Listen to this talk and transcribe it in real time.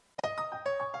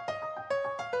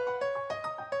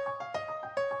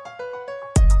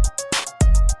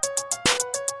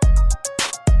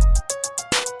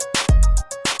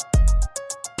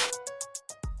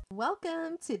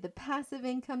Welcome to the Passive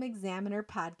Income Examiner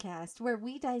podcast, where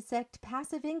we dissect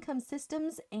passive income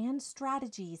systems and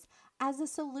strategies as a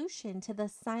solution to the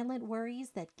silent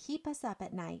worries that keep us up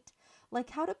at night,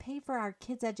 like how to pay for our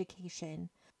kids' education,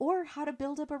 or how to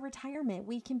build up a retirement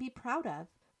we can be proud of,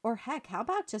 or heck, how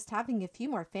about just having a few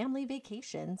more family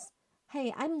vacations?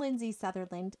 Hey, I'm Lindsay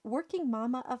Sutherland, working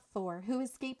mama of 4 who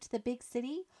escaped the big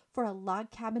city for a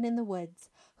log cabin in the woods,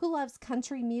 who loves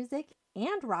country music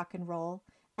and rock and roll,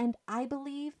 and I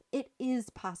believe it is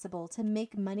possible to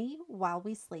make money while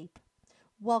we sleep.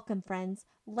 Welcome, friends.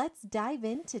 Let's dive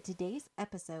into today's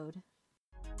episode.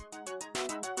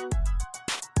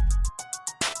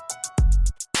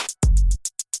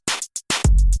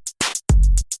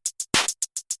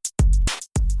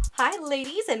 Hi,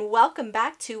 ladies, and welcome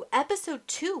back to episode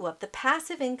 2 of the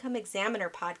Passive Income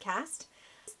Examiner podcast.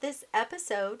 This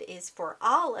episode is for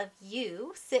all of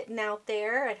you sitting out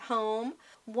there at home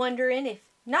wondering if,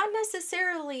 not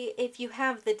necessarily if you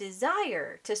have the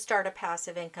desire to start a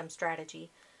passive income strategy,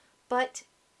 but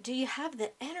do you have the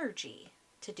energy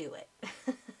to do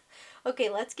it?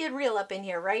 Okay, let's get real up in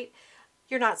here, right?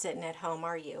 You're not sitting at home,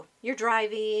 are you? You're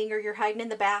driving, or you're hiding in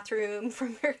the bathroom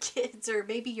from your kids, or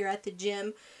maybe you're at the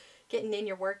gym getting in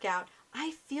your workout.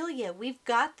 I feel you. We've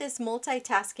got this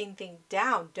multitasking thing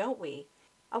down, don't we?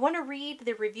 I want to read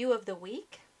the review of the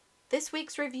week. This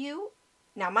week's review,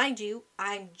 now mind you,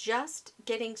 I'm just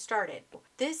getting started.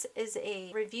 This is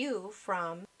a review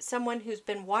from someone who's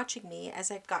been watching me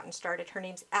as I've gotten started. Her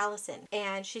name's Allison,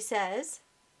 and she says,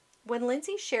 when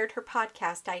Lindsay shared her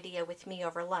podcast idea with me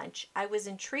over lunch, I was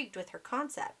intrigued with her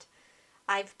concept.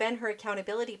 I've been her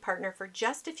accountability partner for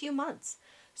just a few months,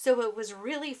 so it was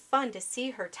really fun to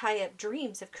see her tie up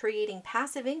dreams of creating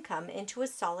passive income into a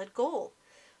solid goal.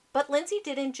 But Lindsay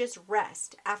didn't just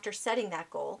rest after setting that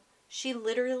goal. She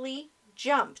literally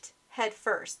jumped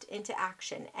headfirst into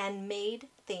action and made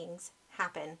things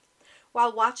happen.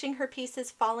 While watching her pieces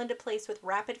fall into place with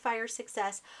rapid-fire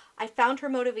success, I found her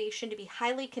motivation to be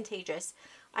highly contagious.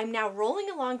 I'm now rolling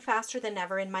along faster than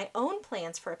ever in my own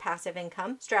plans for a passive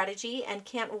income strategy and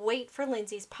can't wait for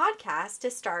Lindsay's podcast to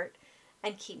start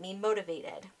and keep me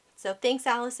motivated. So thanks,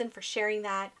 Allison, for sharing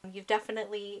that. You've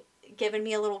definitely given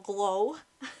me a little glow.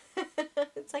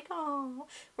 It's like, oh,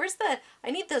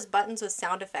 I need those buttons with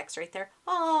sound effects right there.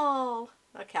 Oh,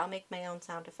 okay, I'll make my own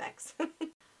sound effects.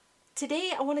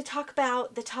 Today, I want to talk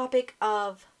about the topic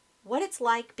of what it's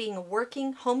like being a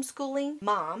working homeschooling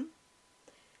mom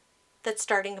that's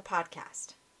starting a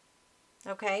podcast.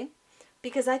 Okay?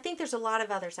 Because I think there's a lot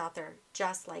of others out there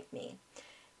just like me.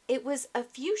 It was a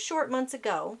few short months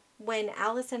ago when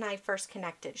Alice and I first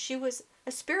connected. She was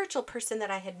a spiritual person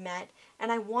that I had met,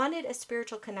 and I wanted a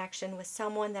spiritual connection with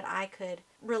someone that I could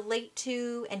relate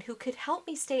to and who could help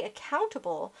me stay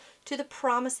accountable to the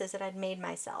promises that I'd made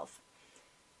myself.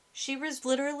 She was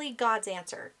literally God's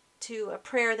answer to a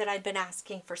prayer that I'd been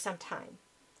asking for some time.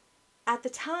 At the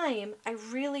time, I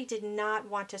really did not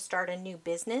want to start a new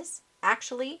business.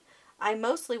 Actually, I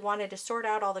mostly wanted to sort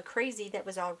out all the crazy that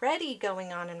was already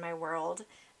going on in my world,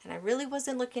 and I really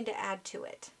wasn't looking to add to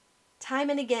it.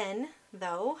 Time and again,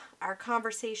 though, our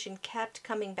conversation kept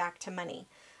coming back to money.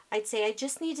 I'd say, I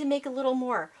just need to make a little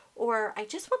more, or I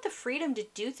just want the freedom to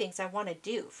do things I want to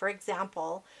do. For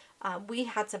example, we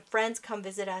had some friends come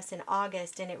visit us in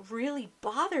August, and it really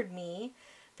bothered me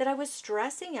that I was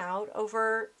stressing out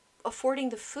over affording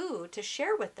the food to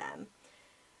share with them.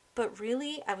 But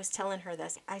really, I was telling her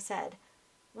this. I said,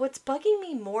 what's bugging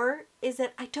me more is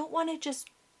that I don't want to just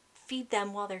feed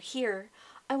them while they're here.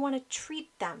 I want to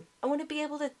treat them. I want to be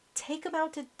able to take them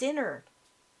out to dinner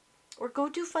or go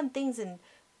do fun things and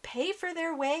pay for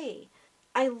their way.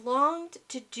 I longed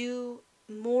to do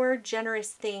more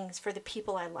generous things for the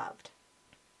people I loved.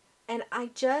 And I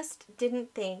just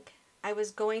didn't think I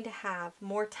was going to have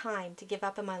more time to give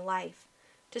up in my life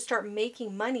to start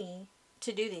making money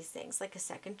to do these things, like a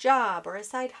second job or a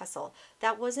side hustle.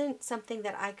 That wasn't something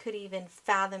that I could even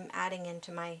fathom adding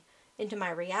into my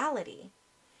reality.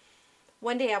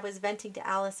 One day I was venting to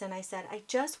Allison. I said, I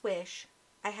just wish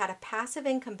I had a passive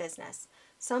income business,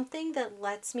 something that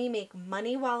lets me make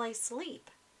money while I sleep.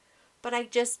 But I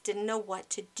just didn't know what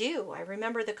to do. I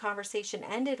remember the conversation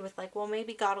ended with like, well,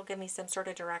 maybe God will give me some sort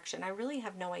of direction. I really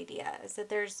have no idea. I said,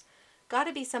 there's got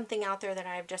to be something out there that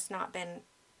I've just not been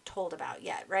told about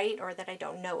yet, right? Or that I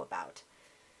don't know about.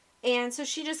 And so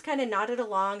she just kind of nodded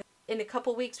along. In a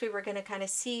couple weeks, we were going to kind of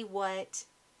see what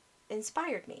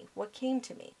inspired me, what came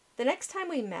to me. The next time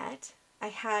we met, I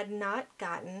had not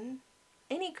gotten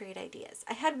any great ideas.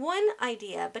 I had one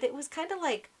idea, but it was kind of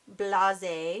like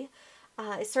blasé.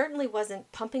 It certainly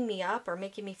wasn't pumping me up or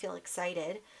making me feel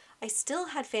excited. I still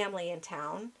had family in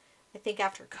town, I think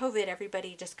after COVID,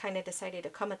 everybody just kind of decided to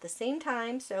come at the same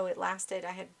time. So it lasted.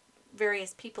 I had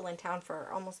various people in town for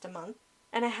almost a month,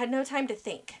 and I had no time to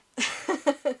think.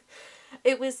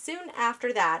 It was soon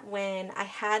after that when I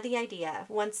had the idea.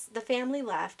 Once the family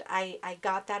left, I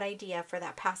got that idea for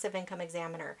that passive income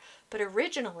examiner. But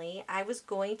originally, I was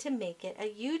going to make it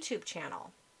a YouTube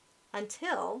channel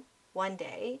until one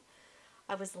day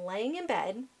I was laying in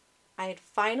bed. I had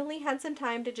finally had some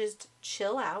time to just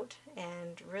chill out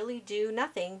and really do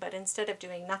nothing. But instead of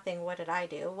doing nothing, what did I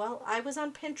do? Well, I was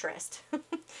on Pinterest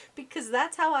because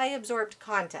that's how I absorbed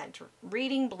content,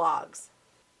 reading blogs.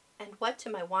 And what to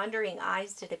my wandering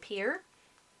eyes did appear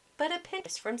but a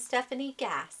Pinterest from Stephanie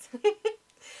Gass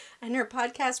and her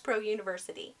Podcast Pro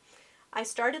University. I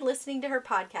started listening to her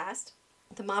podcast,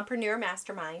 The Mompreneur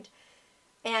Mastermind,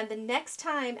 and the next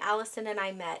time Allison and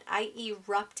I met, I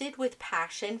erupted with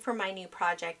passion for my new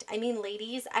project. I mean,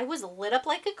 ladies, I was lit up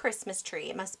like a Christmas tree.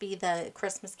 It must be the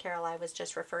Christmas Carol I was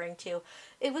just referring to.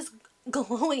 It was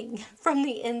glowing from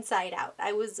the inside out.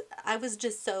 I was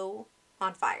just so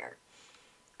on fire.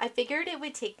 I figured it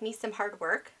would take me some hard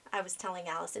work. I was telling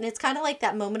Allison, it's kind of like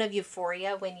that moment of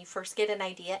euphoria when you first get an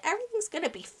idea. Everything's going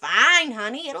to be fine,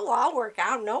 honey. It'll all work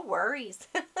out. No worries.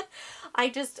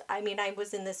 I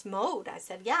was in this mode. I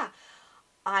said, yeah,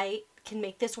 I can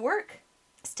make this work.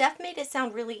 Steph made it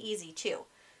sound really easy too.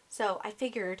 So I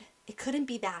figured it couldn't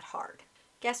be that hard.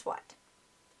 Guess what?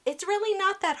 It's really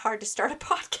not that hard to start a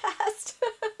podcast.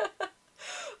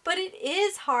 But it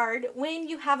is hard when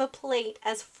you have a plate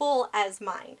as full as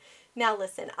mine. Now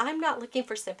listen, I'm not looking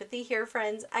for sympathy here,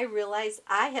 friends. I realize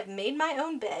I have made my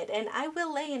own bed and I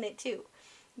will lay in it too.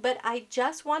 But I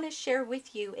just want to share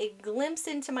with you a glimpse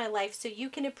into my life so you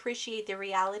can appreciate the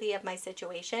reality of my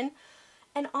situation.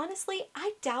 And honestly,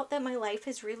 I doubt that my life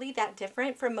is really that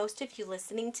different from most of you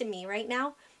listening to me right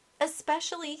now,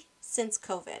 especially since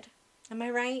COVID. Am I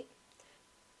right?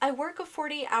 I work a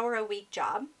 40-hour-a-week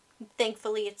job.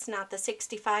 Thankfully, it's not the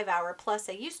 65-hour plus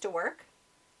I used to work.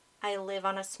 I live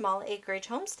on a small acreage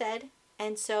homestead,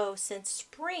 and so since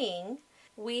spring,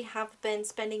 we have been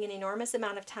spending an enormous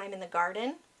amount of time in the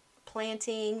garden,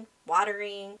 planting,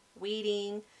 watering,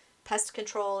 weeding, pest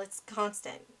control. It's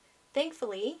constant.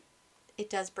 Thankfully, it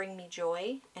does bring me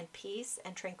joy and peace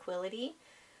and tranquility,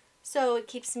 so it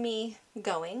keeps me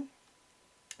going.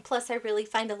 Plus, I really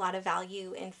find a lot of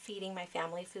value in feeding my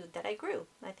family food that I grew.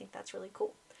 I think that's really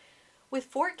cool. With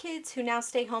 4 kids who now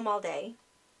stay home all day,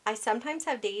 I sometimes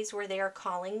have days where they are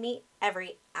calling me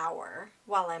every hour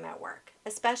while I'm at work,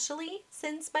 especially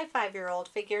since my 5-year-old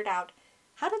figured out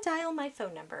how to dial my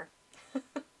phone number.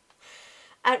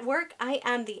 At work, I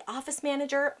am the office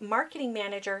manager, marketing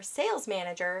manager, sales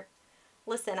manager.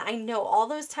 Listen, I know all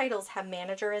those titles have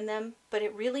manager in them, but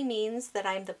it really means that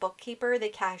I'm the bookkeeper, the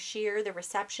cashier, the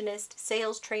receptionist,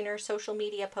 sales trainer, social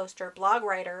media poster, blog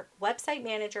writer, website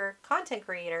manager, content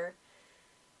creator.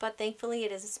 But thankfully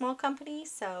it is a small company,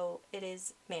 so it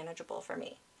is manageable for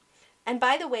me. And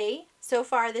by the way, so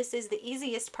far this is the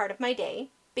easiest part of my day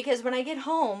because when I get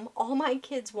home, all my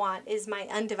kids want is my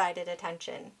undivided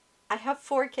attention. I have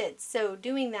 4 kids, so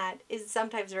doing that is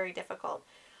sometimes very difficult.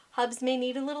 Hubs may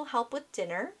need a little help with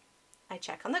dinner. I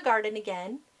check on the garden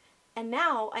again. And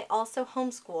now I also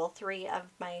homeschool 3 of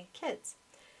my kids.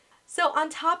 So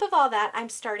on top of all that, I'm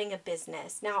starting a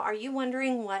business. Now, are you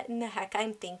wondering what in the heck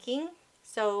I'm thinking?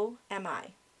 So am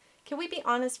I. Can we be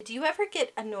honest? Do you ever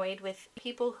get annoyed with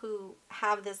people who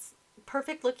have this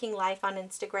perfect looking life on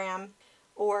Instagram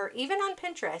or even on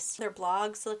Pinterest? Their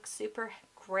blogs look super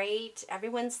great.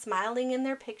 Everyone's smiling in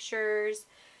their pictures.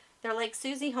 They're like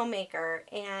Susie Homemaker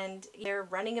and they're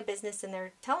running a business and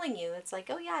they're telling you, it's like,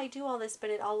 oh yeah, I do all this, but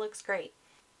it all looks great.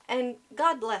 And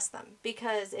God bless them,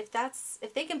 because if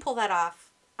they can pull that off,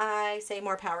 I say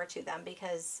more power to them,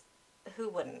 because who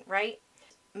wouldn't, right?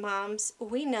 Moms,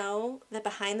 we know that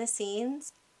behind the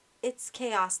scenes, it's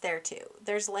chaos there too.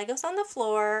 There's Legos on the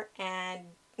floor and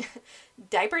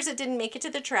diapers that didn't make it to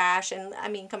the trash. And I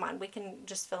mean, come on, we can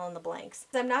just fill in the blanks.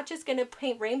 I'm not just going to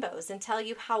paint rainbows and tell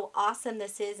you how awesome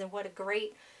this is and what a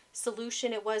great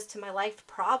solution it was to my life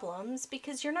problems,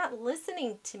 because you're not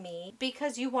listening to me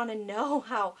because you want to know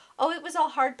how, oh, it was all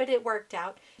hard, but it worked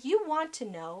out. You want to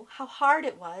know how hard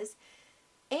it was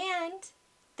and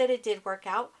that it did work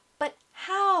out. But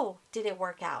how did it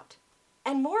work out?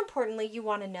 And more importantly, you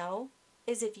want to know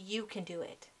is if you can do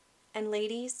it. And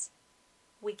ladies,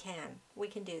 we can. We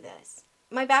can do this.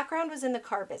 My background was in the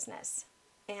car business,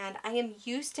 and I am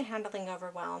used to handling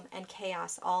overwhelm and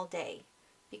chaos all day.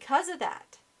 Because of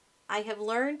that, I have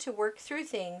learned to work through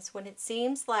things when it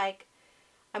seems like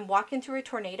I'm walking through a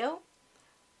tornado.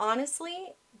 Honestly,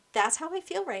 that's how I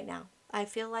feel right now. I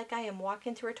feel like I am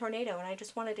walking through a tornado, and I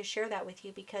just wanted to share that with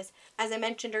you because, as I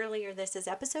mentioned earlier, this is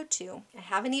episode 2. I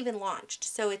haven't even launched,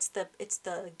 so it's the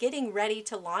getting ready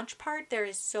to launch part. There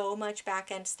is so much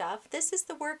back end stuff. This is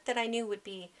the work that I knew would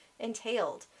be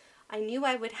entailed. I knew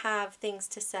I would have things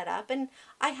to set up, and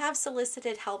I have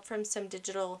solicited help from some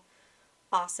digital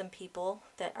awesome people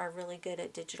that are really good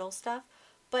at digital stuff.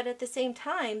 But at the same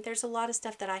time, there's a lot of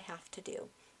stuff that I have to do,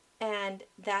 and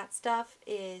that stuff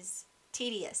is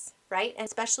tedious, right? And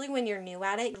especially when you're new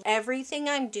at it, everything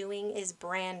I'm doing is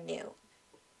brand new.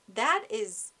 That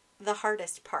is the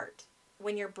hardest part.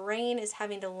 When your brain is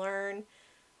having to learn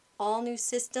all new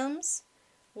systems,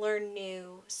 learn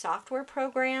new software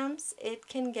programs, it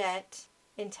can get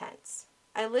intense.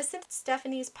 I listened to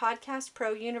Stephanie's Podcast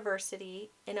Pro University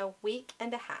in a week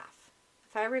and a half.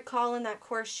 If I recall in that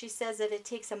course, she says that it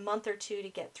takes a month or 2 to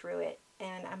get through it.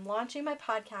 And I'm launching my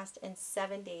podcast in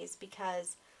 7 days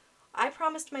because I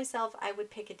promised myself I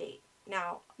would pick a date.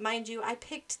 Now, mind you, I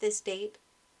picked this date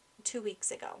 2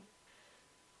 weeks ago.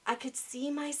 I could see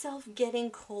myself getting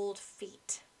cold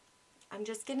feet. I'm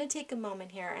just going to take a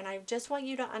moment here, and I just want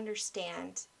you to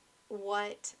understand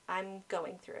what I'm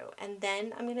going through. And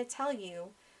then I'm going to tell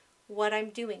you what I'm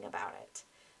doing about it.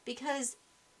 Because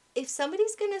if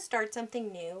somebody's going to start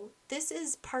something new, this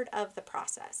is part of the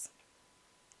process.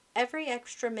 Every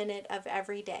extra minute of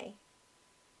every day,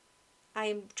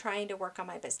 I'm trying to work on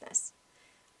my business.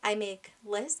 I make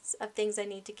lists of things I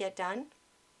need to get done.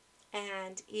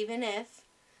 And even if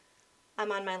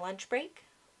I'm on my lunch break,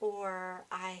 or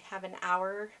I have an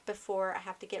hour before I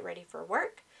have to get ready for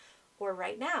work, or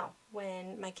right now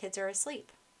when my kids are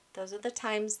asleep, those are the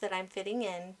times that I'm fitting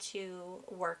in to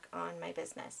work on my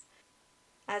business.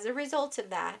 As a result of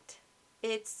that,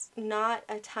 it's not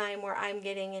a time where I'm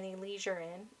getting any leisure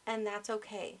in, and that's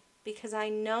okay. Because I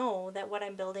know that what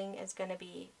I'm building is going to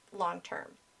be long term.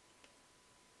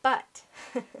 But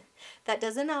that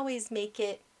doesn't always make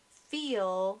it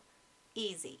feel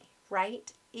easy,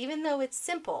 right? Even though it's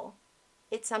simple,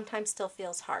 it sometimes still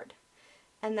feels hard.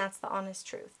 And that's the honest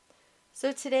truth.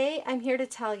 So today I'm here to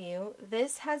tell you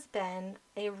this has been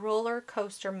a roller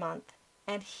coaster month.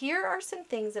 And here are some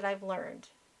things that I've learned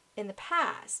in the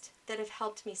past that have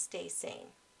helped me stay sane.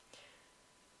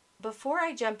 Before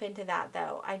I jump into that,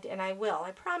 though, I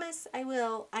promise I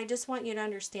will, I just want you to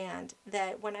understand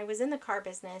that when I was in the car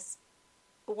business,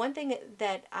 one thing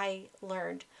that I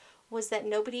learned was that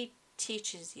nobody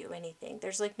teaches you anything.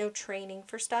 There's like no training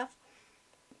for stuff.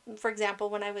 For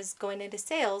example, when I was going into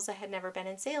sales, I had never been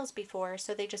in sales before,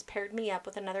 so they just paired me up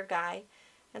with another guy.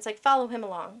 And it's like, follow him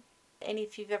along. And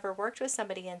if you've ever worked with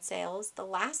somebody in sales, the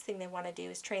last thing they want to do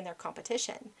is train their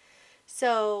competition.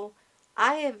 So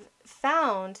I have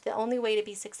found the only way to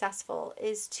be successful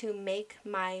is to make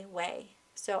my way.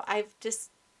 So I've just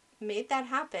made that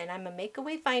happen. I'm a make a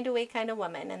way, find a way kind of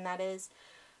woman, and that has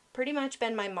pretty much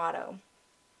been my motto.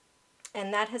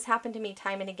 And that has happened to me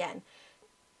time and again.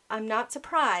 I'm not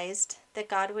surprised that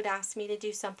God would ask me to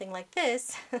do something like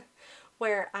this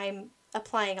where I'm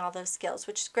applying all those skills,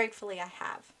 which gratefully I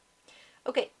have.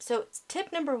 Okay, so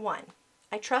tip number 1,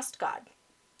 I trust God.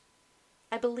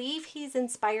 I believe He's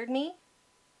inspired me,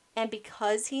 and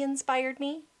because He inspired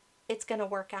me, it's going to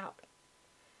work out.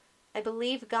 I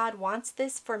believe God wants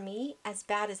this for me as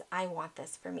bad as I want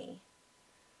this for me.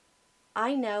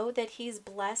 I know that He's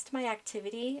blessed my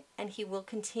activity, and He will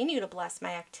continue to bless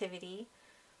my activity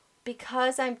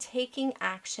because I'm taking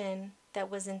action that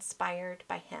was inspired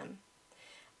by Him.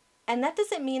 And that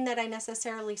doesn't mean that I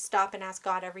necessarily stop and ask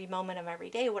God every moment of every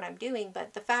day what I'm doing,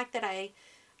 but the fact that I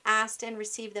asked and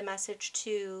received the message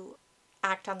to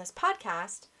act on this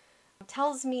podcast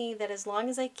tells me that as long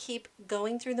as I keep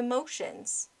going through the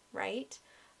motions, right,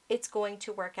 it's going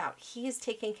to work out. He is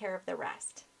taking care of the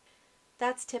rest.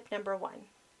 That's tip number 1.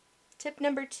 Tip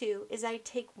number 2 is I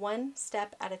take one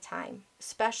step at a time,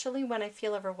 especially when I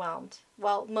feel overwhelmed.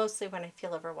 Well, mostly when I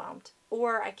feel overwhelmed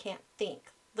or I can't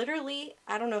think. Literally,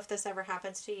 I don't know if this ever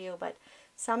happens to you, but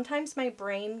sometimes my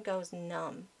brain goes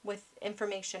numb with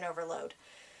information overload.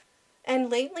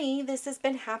 And lately, this has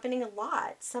been happening a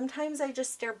lot. Sometimes I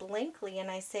just stare blankly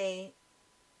and I say,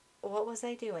 what was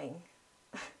I doing?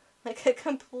 Like a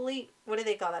complete, what do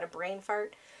they call that, a brain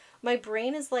fart? My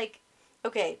brain is like,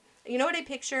 okay, you know what I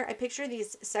picture? I picture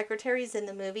these secretaries in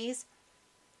the movies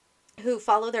who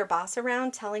follow their boss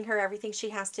around telling her everything she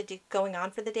has to do going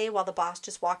on for the day while the boss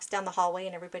just walks down the hallway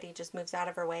and everybody just moves out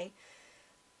of her way.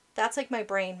 That's like my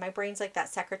brain. My brain's like that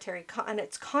secretary, and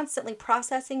it's constantly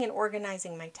processing and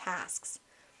organizing my tasks.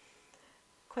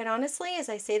 Quite honestly, as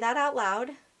I say that out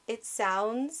loud, it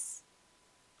sounds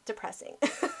depressing.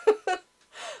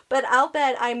 But I'll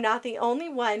bet I'm not the only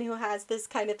one who has this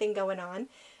kind of thing going on.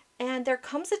 And there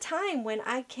comes a time when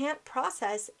I can't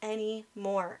process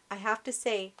anymore. I have to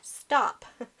say, stop,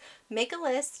 make a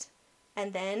list,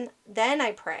 and then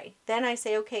I pray. Then I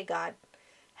say, okay, God,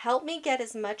 help me get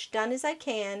as much done as I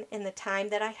can in the time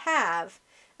that I have,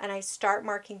 and I start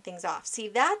marking things off. See,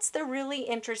 that's the really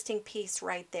interesting piece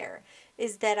right there,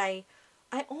 is that I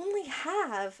only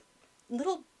have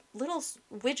little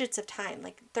widgets of time,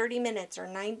 like 30 minutes or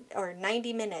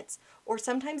 90 minutes, or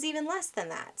sometimes even less than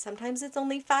that. Sometimes it's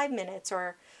only 5 minutes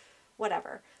or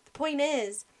whatever. The point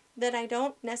is that I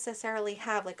don't necessarily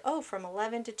have like, oh, from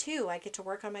 11 to 2, I get to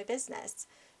work on my business.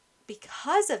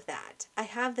 Because of that, I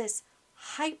have this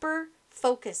hyper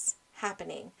focus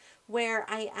happening where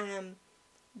I am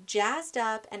jazzed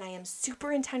up and I am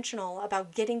super intentional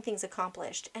about getting things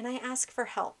accomplished. And I ask for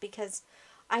help because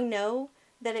I know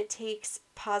that it takes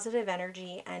positive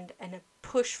energy and a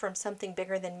push from something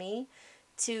bigger than me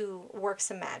to work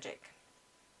some magic.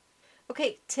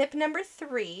 Okay, tip number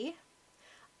 3,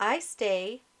 I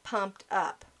stay pumped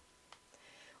up.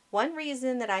 One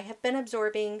reason that I have been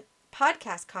absorbing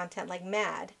podcast content like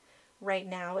mad right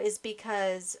now is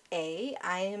because A,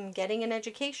 I am getting an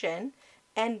education,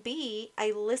 and B,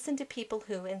 I listen to people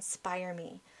who inspire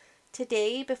me.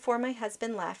 Today, before my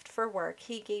husband left for work,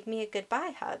 he gave me a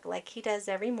goodbye hug like he does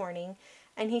every morning,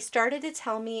 and he started to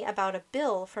tell me about a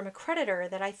bill from a creditor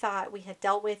that I thought we had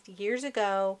dealt with years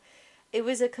ago. It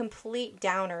was a complete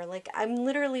downer. Like, I'm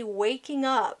literally waking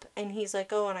up, and he's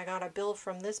like, oh, and I got a bill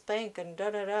from this bank, and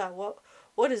da-da-da.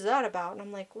 What is that about? And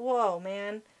I'm like, whoa,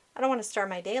 man, I don't want to start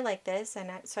my day like this.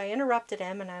 And so I interrupted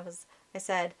him, and I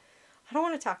said, I don't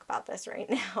want to talk about this right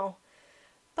now.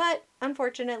 But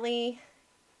unfortunately,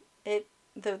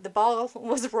 the ball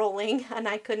was rolling and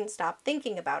I couldn't stop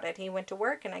thinking about it. He went to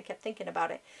work and I kept thinking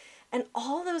about it. And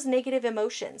all those negative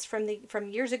emotions from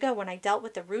years ago when I dealt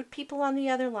with the rude people on the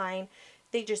other line,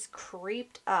 they just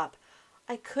creeped up.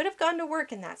 I could have gone to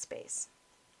work in that space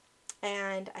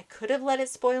and I could have let it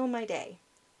spoil my day.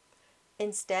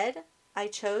 Instead, I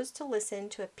chose to listen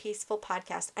to a peaceful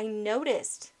podcast. I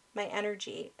noticed my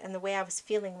energy and the way I was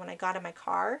feeling when I got in my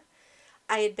car.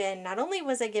 Not only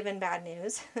was I given bad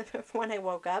news when I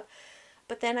woke up,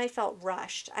 but then I felt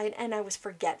rushed and I was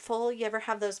forgetful. You ever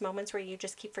have those moments where you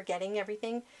just keep forgetting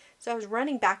everything? So I was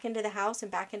running back into the house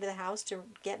to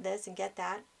get this and get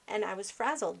that, and I was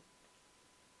frazzled.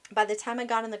 By the time I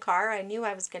got in the car, I knew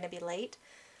I was going to be late.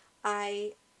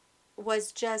 I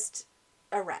was just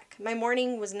a wreck. My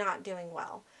morning was not doing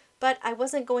well, but I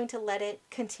wasn't going to let it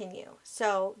continue.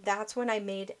 So that's when I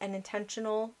made an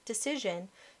intentional decision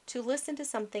to listen to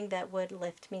something that would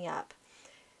lift me up.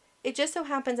 It just so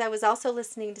happens I was also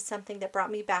listening to something that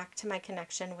brought me back to my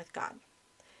connection with God.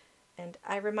 And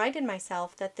I reminded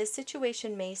myself that this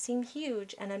situation may seem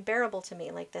huge and unbearable to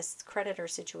me, like this creditor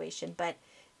situation, but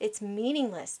it's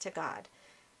meaningless to God.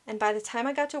 And by the time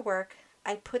I got to work,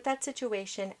 I put that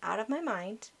situation out of my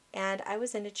mind and I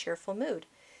was in a cheerful mood.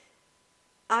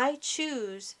 I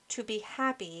choose to be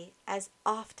happy as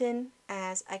often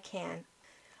as I can.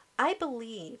 I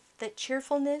believe that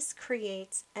cheerfulness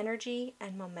creates energy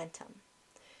and momentum.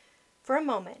 For a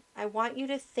moment, I want you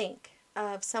to think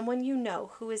of someone you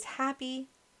know who is happy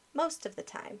most of the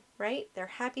time, right? They're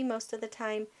happy most of the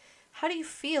time. How do you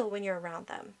feel when you're around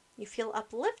them? You feel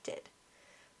uplifted.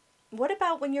 What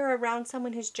about when you're around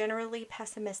someone who's generally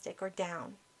pessimistic or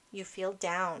down? You feel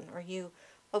down, or you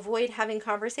avoid having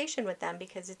conversation with them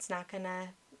because it's not going to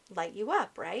light you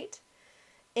up, right?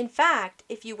 In fact,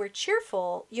 if you were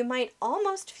cheerful, you might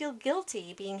almost feel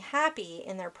guilty being happy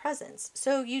in their presence.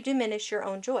 So you diminish your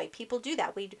own joy. People do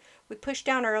that. We push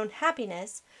down our own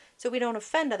happiness so we don't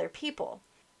offend other people.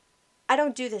 I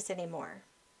don't do this anymore.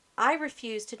 I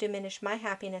refuse to diminish my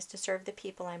happiness to serve the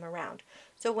people I'm around.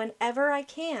 So whenever I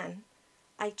can,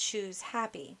 I choose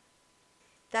happy.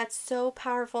 That's so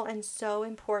powerful and so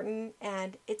important,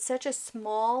 and it's such a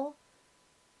small,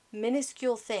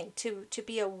 minuscule thing to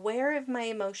be aware of my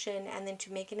emotion and then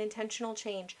to make an intentional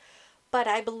change. But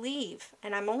I believe,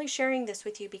 and I'm only sharing this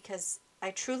with you because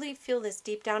I truly feel this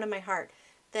deep down in my heart,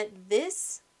 that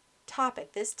this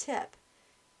topic, this tip,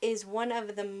 is one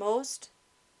of the most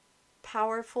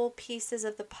powerful pieces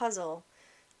of the puzzle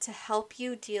to help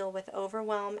you deal with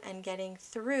overwhelm and getting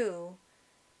through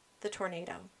the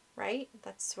tornado, right?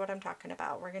 That's what I'm talking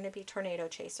about. We're going to be tornado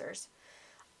chasers.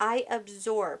 I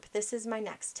absorb. This is my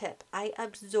next tip. I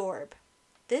absorb.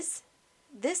 This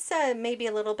may be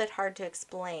a little bit hard to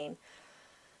explain.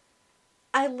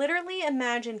 I literally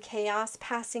imagine chaos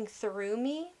passing through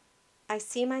me. I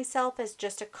see myself as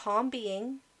just a calm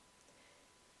being,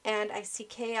 and I see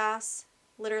chaos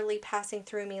literally passing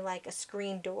through me like a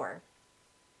screen door.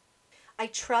 I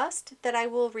trust that I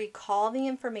will recall the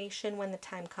information when the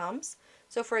time comes.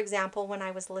 So, for example, when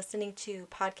I was listening to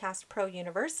Podcast Pro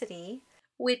University,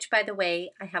 which, by the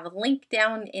way, I have a link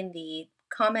down in the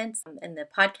comments in the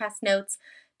podcast notes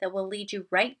that will lead you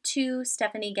right to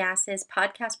Stephanie Gass's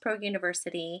Podcast Pro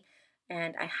University.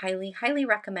 And I highly, highly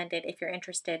recommend it if you're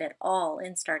interested at all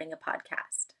in starting a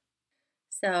podcast.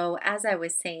 So, as I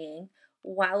was saying,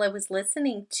 while I was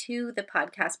listening to the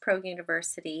Podcast Pro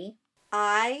University,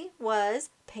 I was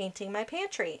painting my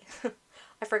pantry.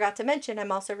 I forgot to mention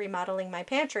I'm also remodeling my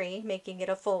pantry, making it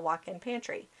a full walk-in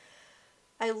pantry.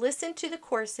 I listened to the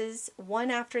courses one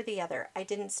after the other. I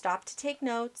didn't stop to take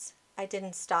notes. I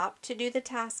didn't stop to do the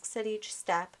tasks at each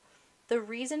step. The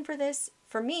reason for this,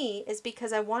 for me, is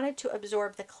because I wanted to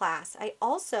absorb the class. I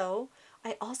also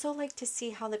like to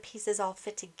see how the pieces all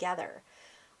fit together.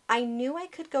 I knew I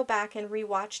could go back and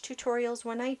rewatch tutorials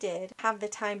when I did have the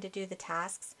time to do the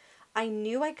tasks. I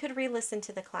knew I could re-listen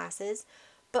to the classes,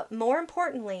 but more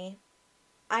importantly,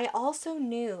 I also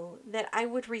knew that I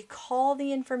would recall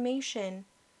the information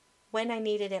when I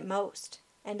needed it most.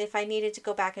 And if I needed to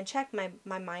go back and check,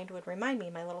 my mind would remind me,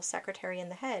 my little secretary in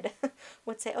the head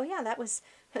would say, oh yeah, that was,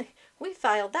 we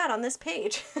filed that on this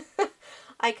page.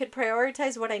 I could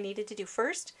prioritize what I needed to do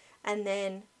first and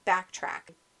then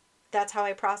backtrack. That's how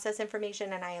I process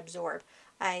information and I absorb.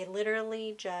 I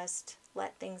literally just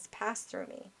let things pass through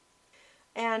me.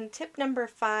 And tip number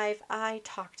 5, I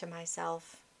talk to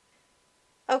myself.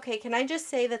 Okay, can I just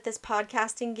say that this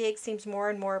podcasting gig seems more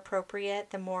and more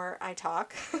appropriate the more I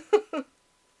talk?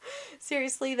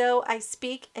 Seriously though, I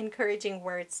speak encouraging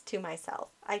words to myself.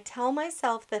 I tell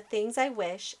myself the things I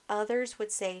wish others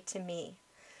would say to me.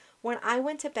 When I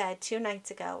went to bed 2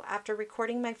 nights ago after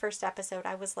recording my first episode,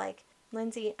 I was like,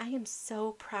 Lindsay, I am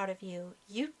so proud of you.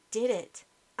 You did it.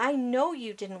 I know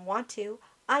you didn't want to.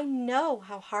 I know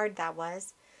how hard that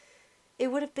was.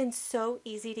 It would have been so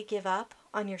easy to give up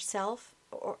on yourself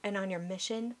and on your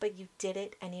mission, but you did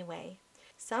it anyway.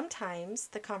 Sometimes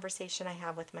the conversation I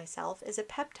have with myself is a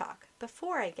pep talk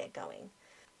before I get going.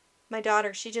 My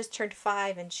daughter, she just turned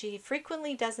 5 and she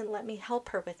frequently doesn't let me help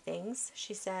her with things.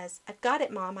 She says, I've got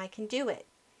it, Mom, I can do it.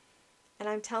 And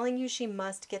I'm telling you, she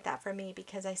must get that from me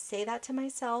because I say that to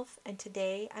myself, and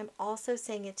today I'm also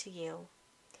saying it to you.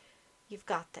 You've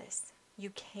got this. You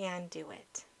can do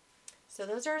it. So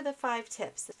those are the 5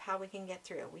 tips of how we can get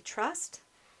through. We trust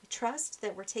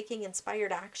that we're taking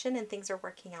inspired action and things are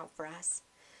working out for us.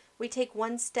 We take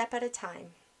one step at a time.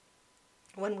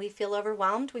 When we feel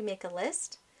overwhelmed, we make a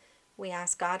list. We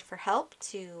ask God for help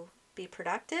to be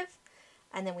productive,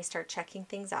 and then we start checking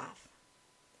things off.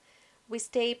 We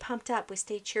stay pumped up. We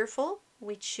stay cheerful.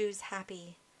 We choose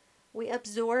happy. We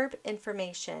absorb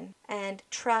information and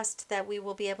trust that we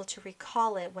will be able to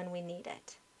recall it when we need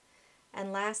it.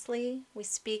 And lastly, we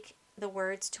speak the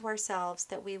words to ourselves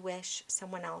that we wish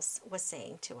someone else was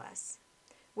saying to us.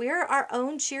 We're our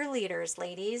own cheerleaders,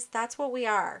 ladies. That's what we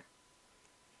are.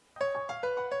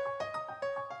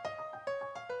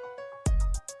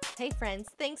 Hey friends,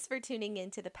 thanks for tuning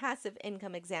in to the Passive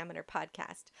Income Examiner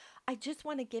podcast. I just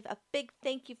want to give a big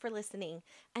thank you for listening.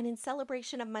 And in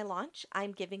celebration of my launch,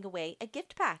 I'm giving away a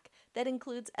gift pack that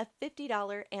includes a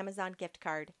 $50 Amazon gift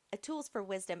card, a Tools for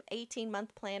Wisdom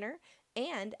 18-month planner,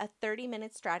 and a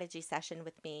 30-minute strategy session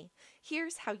with me.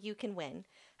 Here's how you can win.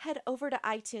 Head over to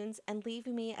iTunes and leave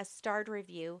me a starred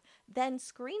review, then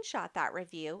screenshot that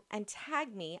review and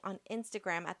tag me on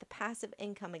Instagram at the Passive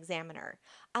Income Examiner.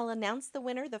 I'll announce the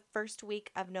winner the first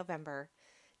week of November.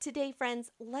 Today,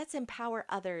 friends, let's empower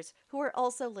others who are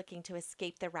also looking to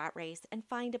escape the rat race and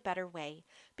find a better way,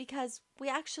 because we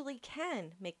actually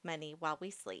can make money while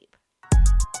we sleep.